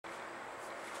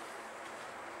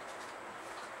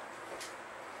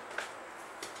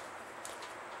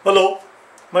Hello,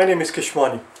 my name is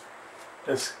Keshwani.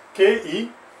 That's Keshwani,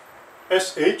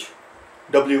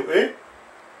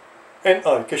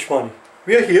 Keshwani.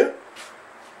 We are here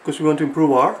because we want to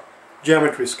improve our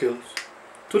geometry skills.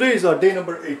 Today is our day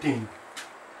number 18.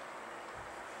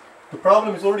 The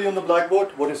problem is already on the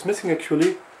blackboard. What is missing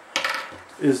actually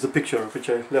is the picture which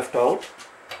I left out.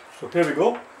 So here we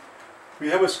go. We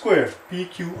have a square.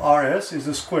 PQRS is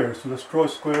a square. So let's draw a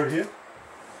square here.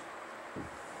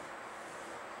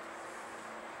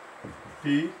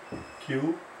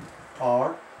 PQRS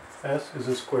is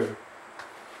a square.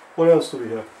 What else do we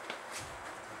have?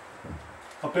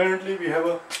 Apparently we have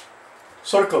a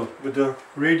circle with the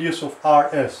radius of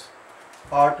RS.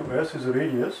 R to S is a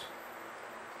radius.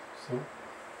 So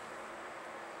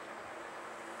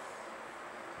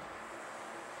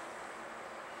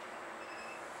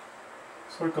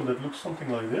circle that looks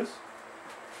something like this.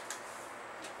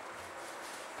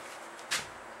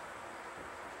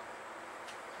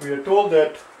 We are told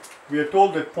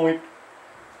that point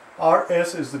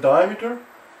RS is the diameter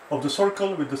of the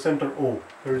circle with the center O.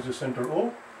 There is the center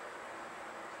O.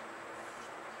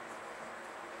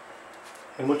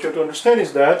 And what you have to understand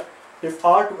is that if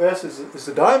R to S is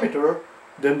the diameter,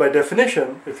 then by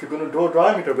definition, if you're going to draw a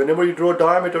diameter, whenever you draw a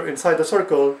diameter inside the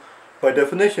circle, by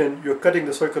definition, you're cutting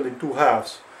the circle in two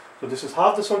halves. So this is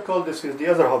half the circle, this is the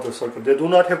other half of the circle. They do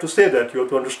not have to say that. You have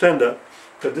to understand that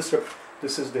this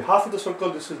is the half of the circle,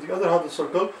 this is the other half of the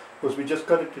circle, because we just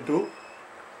cut it into,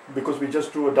 because we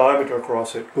just drew a diameter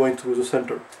across it, going through the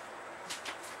center.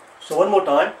 So one more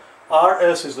time,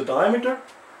 RS is the diameter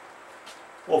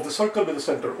of the circle with the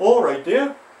center O right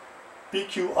there.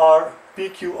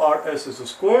 PQRS is the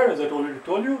square, as I already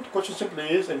told you. The question simply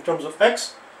is, in terms of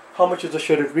X, how much is the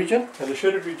shaded region? And the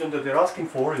shaded region that they're asking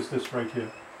for is this right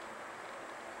here.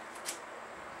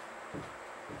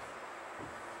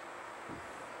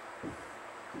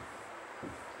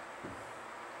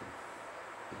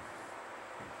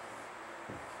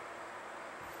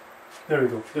 There we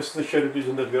go. This is the shaded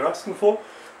region that we are asking for.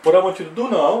 What I want you to do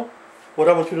now,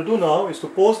 is to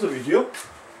pause the video,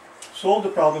 solve the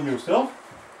problem yourself,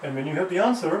 and when you have the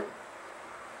answer,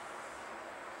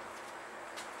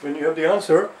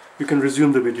 you can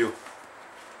resume the video.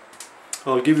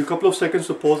 I'll give you a couple of seconds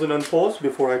to pause and unpause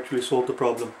before I actually solve the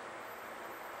problem.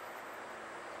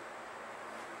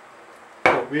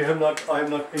 No, I have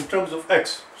not, in terms of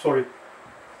X, sorry.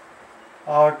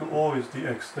 R to O is the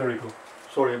X, there we go.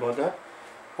 Sorry about that.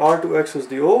 R to X is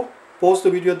the O. Pause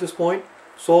the video at this point,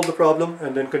 solve the problem,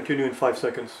 and then continue in 5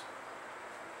 seconds.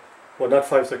 Well, not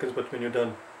 5 seconds, but when you're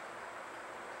done.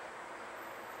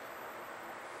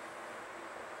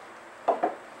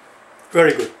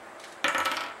 Very good.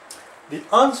 The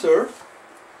answer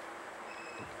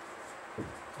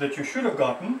that you should have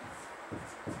gotten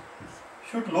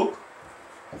should look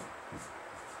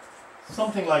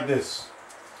something like this.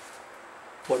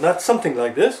 Well, not something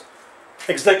like this,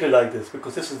 exactly like this,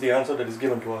 because this is the answer that is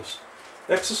given to us.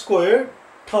 X squared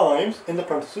times, in the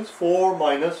parentheses, 4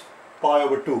 minus pi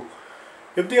over 2.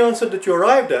 If the answer that you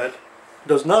arrived at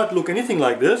does not look anything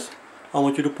like this, I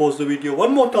want you to pause the video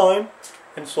one more time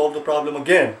and solve the problem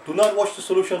again. Do not watch the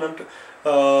solution and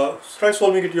try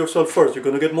solving it yourself first. You're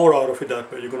going to get more out of it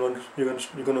that way. You're going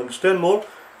to understand more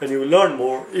and you will learn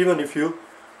more, even if you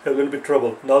have a little bit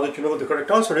trouble. Now that you know what the correct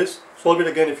answer is, solve it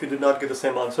again if you did not get the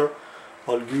same answer.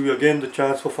 I'll give you again the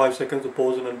chance for 5 seconds to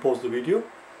pause and unpause the video.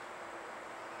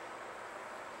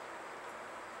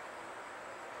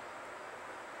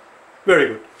 Very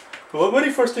good. So the very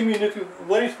first thing we need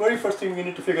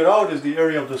to figure out is the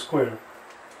area of the square.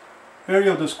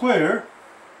 Area of the square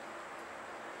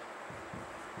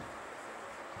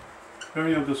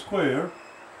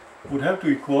would have to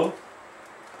equal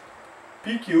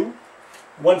PQ,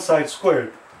 one side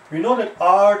squared. We know that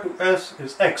R to S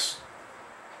is X,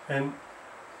 and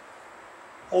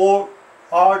R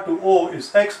to O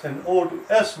is X, and O to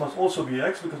S must also be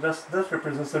X, because that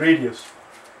represents the radius.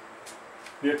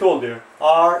 We are told there,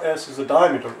 RS is the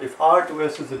diameter. If R to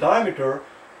S is the diameter,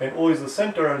 and O is the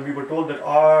center, and we were told that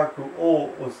R to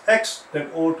O was X,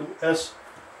 then O to S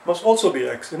must also be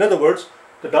X. In other words,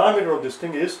 the diameter of this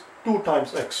thing is 2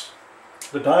 times X.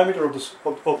 The diameter of the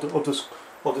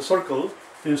circle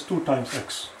is 2 times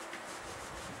X.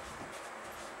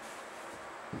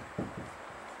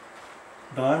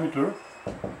 Diameter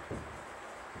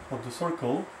of the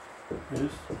circle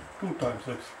is 2 times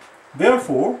X.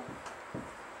 Therefore,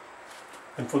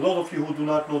 and for those of you who do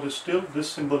not know this still, this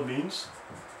symbol means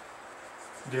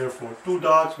therefore. 2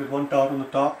 dots with 1 dot on the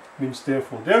top means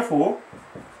therefore. Therefore,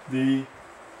 the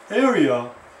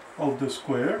area of the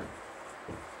square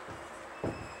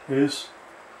is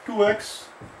 2x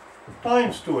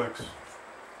times 2x.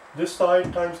 This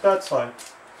side times that side.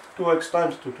 2x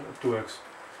times 2x.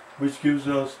 Which gives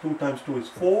us 2 times 2 is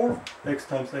 4. X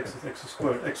times x is x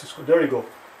squared. X squared. There you go.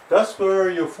 That's where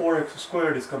your 4x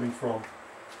squared is coming from.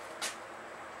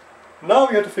 Now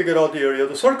we have to figure out the area of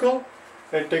the circle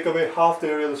and take away half the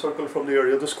area of the circle from the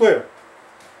area of the square.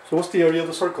 So what's the area of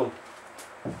the circle?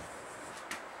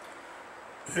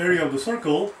 Area of the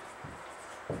circle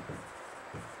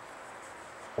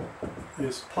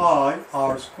is pi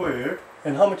r squared.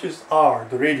 And how much is r,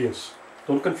 the radius?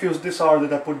 Don't confuse this r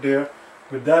that I put there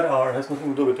with that r. It has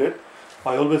nothing to do with it.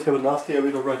 I always have a nasty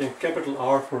habit of writing capital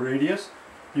R for radius,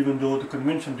 even though the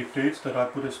convention dictates that I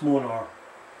put a small r.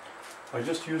 I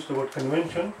just used the word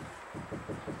convention.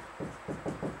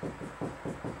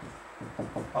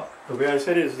 The way I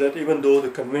said it is that even though the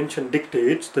convention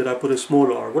dictates that I put a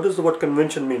small r. What does the word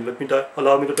convention mean?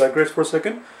 Allow me to digress for a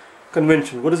second.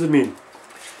 Convention, what does it mean?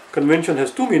 Convention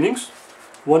has two meanings.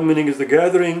 One meaning is the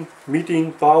gathering,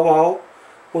 meeting, powwow.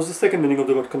 What's the second meaning of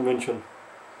the word convention?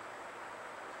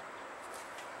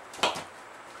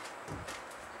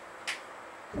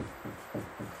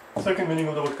 Second meaning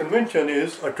of the word convention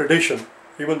is a tradition.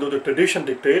 Even though the tradition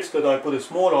dictates that I put a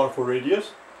small r for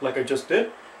radius, like I just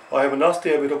did, I have a nasty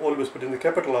habit of always putting the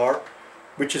capital R,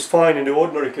 which is fine in the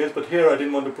ordinary case, but here I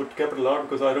didn't want to put capital R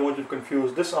because I don't want you to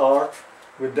confuse this R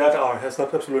with that R. It has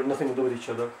absolutely nothing to do with each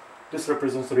other. This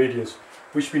represents the radius,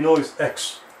 which we know is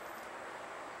x.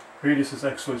 Radius is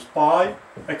x, so it's pi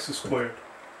x squared.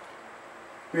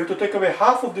 We have to take away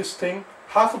half of this thing,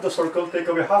 half of the circle, take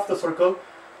away half the circle.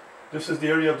 This is the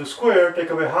area of the square, take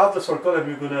away half the circle, and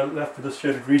we're going to left with the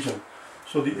shaded region.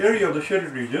 So the area of the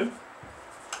shaded region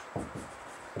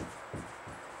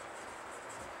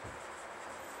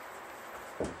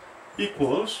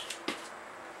equals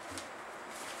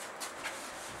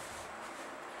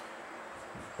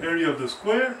area of the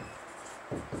square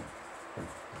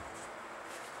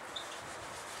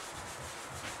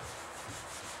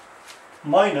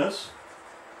minus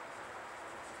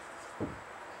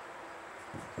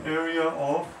area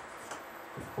of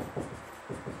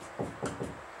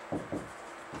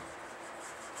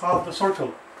half the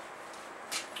circle.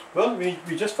 Well, we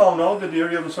just found out that the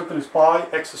area of the circle is pi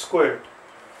x squared.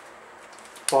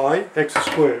 Pi x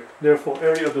squared. Therefore,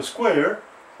 area of the square,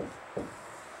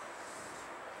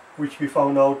 which we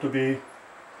found out to be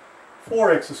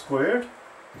 4x squared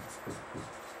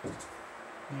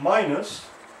minus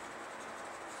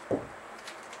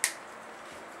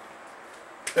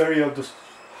area of the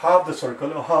half the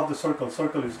circle, or half the circle.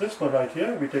 Circle is this one right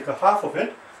here. We take a half of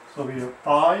it, so we have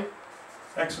pi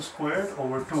x squared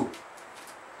over 2.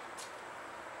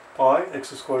 Pi x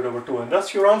squared over 2, and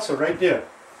that's your answer right there.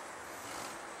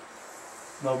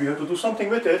 Now we have to do something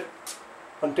with it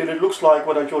until it looks like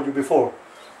what I told you before.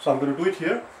 So I'm going to do it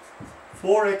here.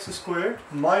 4x squared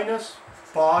minus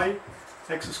pi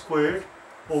x squared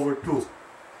over 2. Do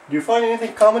you find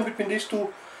anything common between these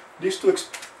two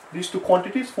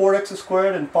quantities, 4x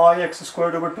squared and pi x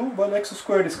squared over 2? Well, x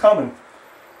squared is common.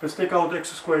 Let's take out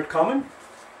x squared common.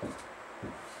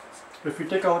 If we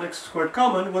take out x squared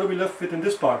common, what are we left with in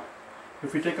this part?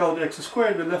 If we take out the x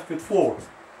squared, we're left with 4.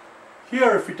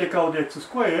 Here, if we take out the x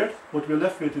squared, what we're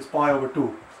left with is pi over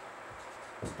 2.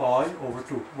 Pi over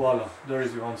 2. Voila, there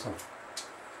is your answer.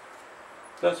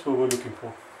 That's what we're looking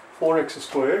for. 4x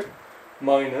squared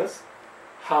minus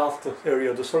half the area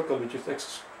of the circle, which is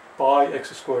pi x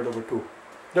squared over 2.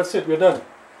 That's it, we're done.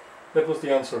 That was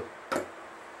the answer.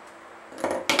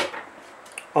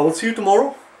 I will see you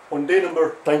tomorrow on day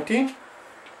number 19.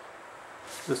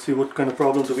 Let's see what kind of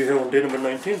problems do we have on day number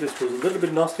 19. This was a little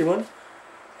bit nasty one.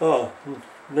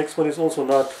 Next one is also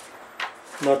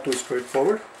not too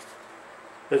straightforward.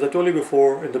 As I told you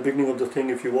before in the beginning of the thing,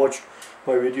 if you watched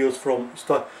my videos from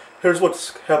start, here's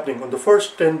what's happening. On the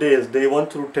first 10 days, day 1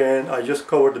 through 10, I just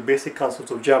covered the basic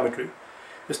concepts of geometry.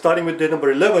 Starting with day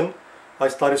number 11, I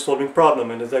started solving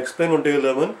problem, and as I explained on day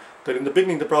 11, that in the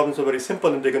beginning the problems are very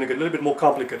simple and they're going to get a little bit more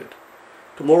complicated.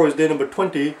 Tomorrow is day number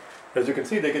 20. As you can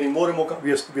see, they're getting more and more,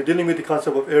 we're dealing with the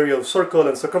concept of area of circle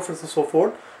and circumference and so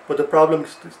forth, but the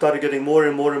problems started getting more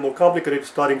and more complicated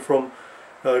starting from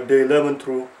day 11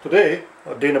 through today,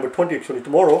 day number 20 actually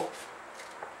tomorrow.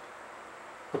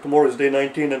 But tomorrow is day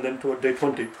 19 and then to day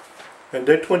 20. And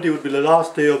day 20 would be the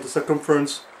last day of the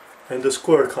circumference and the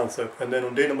square concept. And then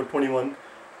on day number 21,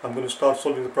 I'm going to start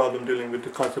solving the problem dealing with the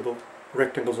concept of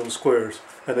rectangles and squares.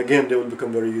 And again, they will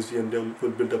become very easy and they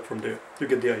will build up from there. You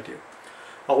get the idea.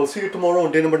 I will see you tomorrow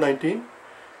on day number 19.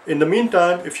 In the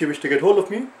meantime, if you wish to get hold of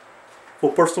me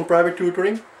for personal private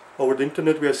tutoring over the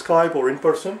internet via Skype or in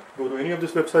person, go to any of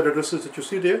these website addresses that you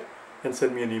see there and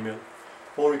send me an email.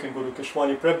 or you can go to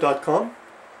kashwaniprep.com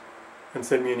and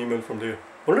send me an email from there.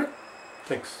 Alright?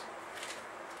 Thanks.